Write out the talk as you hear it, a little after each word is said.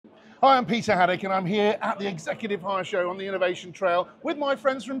Hi, I'm Peter Haddock and I'm here at the Executive Hire Show on the Innovation Trail with my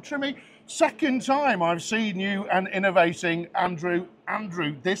friends from Trime. Second time I've seen you and innovating, Andrew.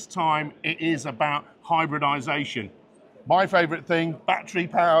 Andrew, this time it is about hybridization. My favorite thing, battery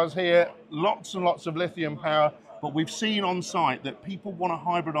powers here, lots and lots of lithium power, but we've seen on site that people want a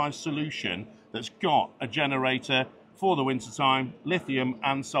hybridized solution that's got a generator for the winter time, lithium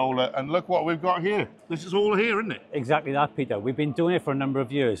and solar, and look what we've got here. This is all here, isn't it? Exactly that, Peter. We've been doing it for a number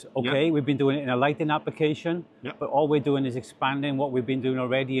of years. Okay, yep. We've been doing it in a lighting application, yep. But all we're doing is expanding what we've been doing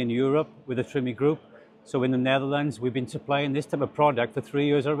already in Europe with the Trime group. So in the Netherlands, we've been supplying this type of product for 3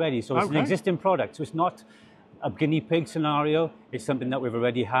 years already. So it's an existing product. So it's not a guinea pig scenario. It's something that we've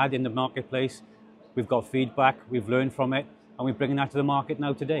already had in the marketplace. We've got feedback, we've learned from it, and we're bringing that to the market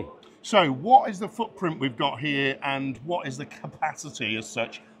now today. So what is the footprint we've got here and what is the capacity as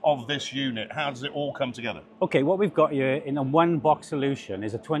such of this unit? How does it all come together? Okay, what we've got here in a one box solution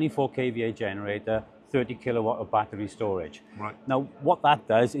is a 24 kVA generator, 30 kilowatt of battery storage. Right. Now what that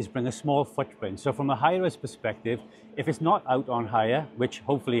does is bring a small footprint. So from a high-rise perspective, if it's not out on hire, which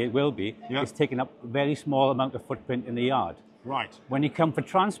hopefully it will be, yep. It's taking up a very small amount of footprint in the yard. Right. When you come for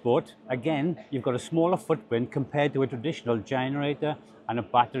transport, again, you've got a smaller footprint compared to a traditional generator and a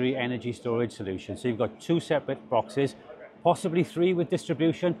battery energy storage solution. So you've got two separate boxes, possibly 3 with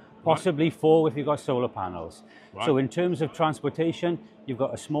distribution, possibly 4 if you've got solar panels. Right. So in terms of transportation, you've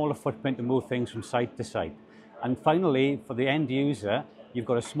got a smaller footprint to move things from site to site. And finally, for the end user, you've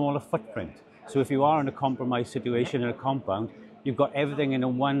got a smaller footprint. So if you are in a compromised situation in a compound, you've got everything in a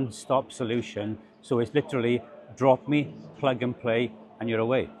one-stop solution. So it's literally drop me, plug and play, and you're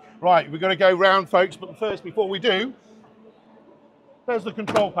away. Right, we're going to go round, folks, but first, before we do, there's the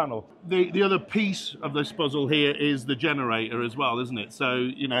control panel. The other piece of this puzzle here is the generator as well, isn't it? So,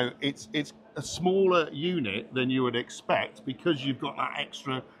 you know, it's a smaller unit than you would expect because you've got that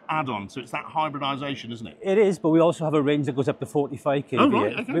extra add-on. So it's that hybridization, isn't it? It is, but we also have a range that goes up to 45 kVA. Oh,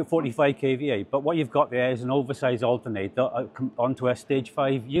 right, okay. 45 kVA. But what you've got there is an oversized alternator onto a stage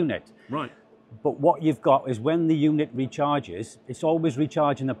 5 unit. Right. But what you've got is when the unit recharges, it's always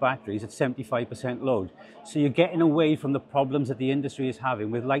recharging the batteries at 75% load. So you're getting away from the problems that the industry is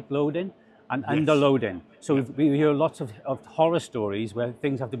having with light loading and underloading. So we hear lots of horror stories where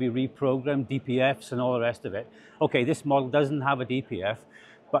things have to be reprogrammed, DPFs and all the rest of it. Okay, this model doesn't have a DPF,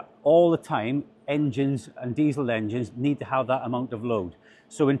 but all the time, engines and diesel engines need to have that amount of load.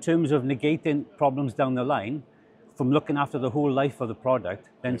 So in terms of negating problems down the line, from looking after the whole life of the product,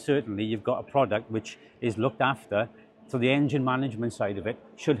 then certainly you've got a product which is looked after. So the engine management side of it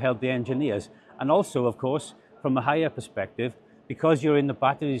should help the engineers. And also, of course, from a higher perspective, because you're in the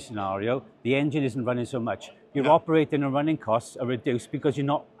battery scenario, the engine isn't running so much. Your operating and running costs are reduced because you're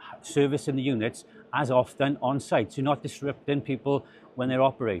not servicing the units as often on site. So you're not disrupting people when they're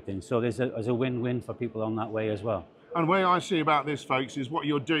operating. So there's a win-win for people on that way as well. And the way I see about this, folks, is what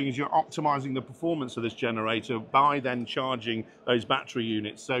you're doing is you're optimizing the performance of this generator by then charging those battery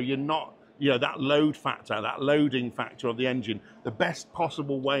units. So you're not, you know, that load factor, that loading factor of the engine, the best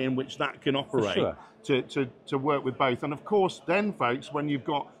possible way in which that can operate to work with both. And of course, then, folks, when you've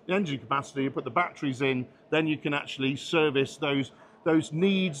got the engine capacity, you put the batteries in, then you can actually service those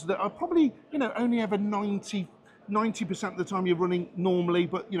needs that are probably, you know, only ever 90% of the time you're running normally,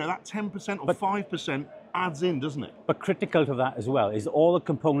 but, you know, that 10% or 5% adds in, doesn't it? But critical to that as well is all the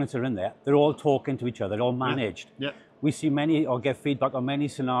components are in there. They're all talking to each other. They're all managed. Yeah. We see many, or get feedback on many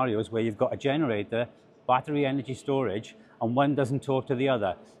scenarios where you've got a generator, battery energy storage, and one doesn't talk to the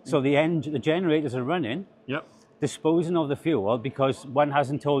other. So the generators are running, disposing of the fuel because one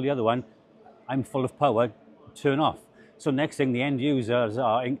hasn't told the other one, I'm full of power, turn off. So next thing, the end users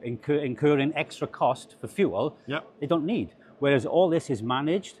are incurring extra cost for fuel they don't need. Whereas all this is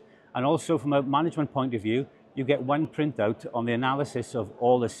managed. And also from a management point of view, you get one printout on the analysis of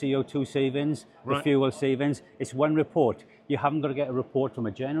all the CO2 savings, the fuel savings. It's one report. You haven't got to get a report from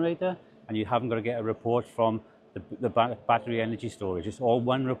a generator and you haven't got to get a report from the battery energy storage. It's all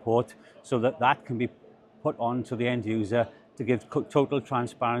one report so that can be put on to the end user to give total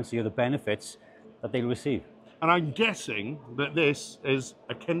transparency of the benefits that they receive. And I'm guessing that this is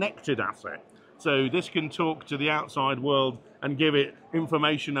a connected asset. So this can talk to the outside world and give it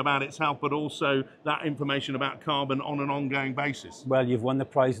information about its health, but also that information about carbon on an ongoing basis. Well, you've won the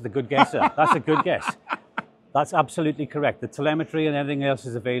prize of the good guesser. That's a good guess. That's absolutely correct. The telemetry and everything else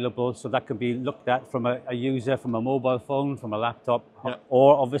is available, so that can be looked at from a user, from a mobile phone, from a laptop,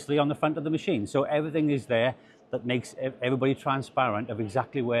 or obviously on the front of the machine. So everything is there that makes everybody transparent of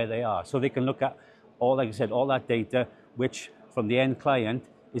exactly where they are. So they can look at all, like I said, all that data, which from the end client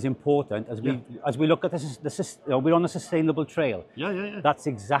is important as we look at this. We're on a sustainable trail. Yeah. That's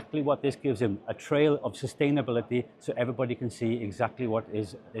exactly what this gives him, a trail of sustainability, so everybody can see exactly what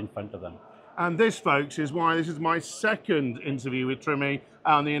is in front of them. And this, folks, is why this is my second interview with Trime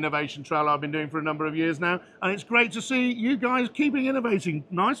on the Innovation Trail I've been doing for a number of years now. And it's great to see you guys keeping innovating.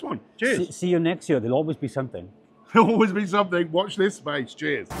 Nice one. Cheers. See you next year. There'll always be something. There'll always be something. Watch this space.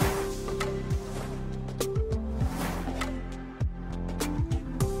 Cheers.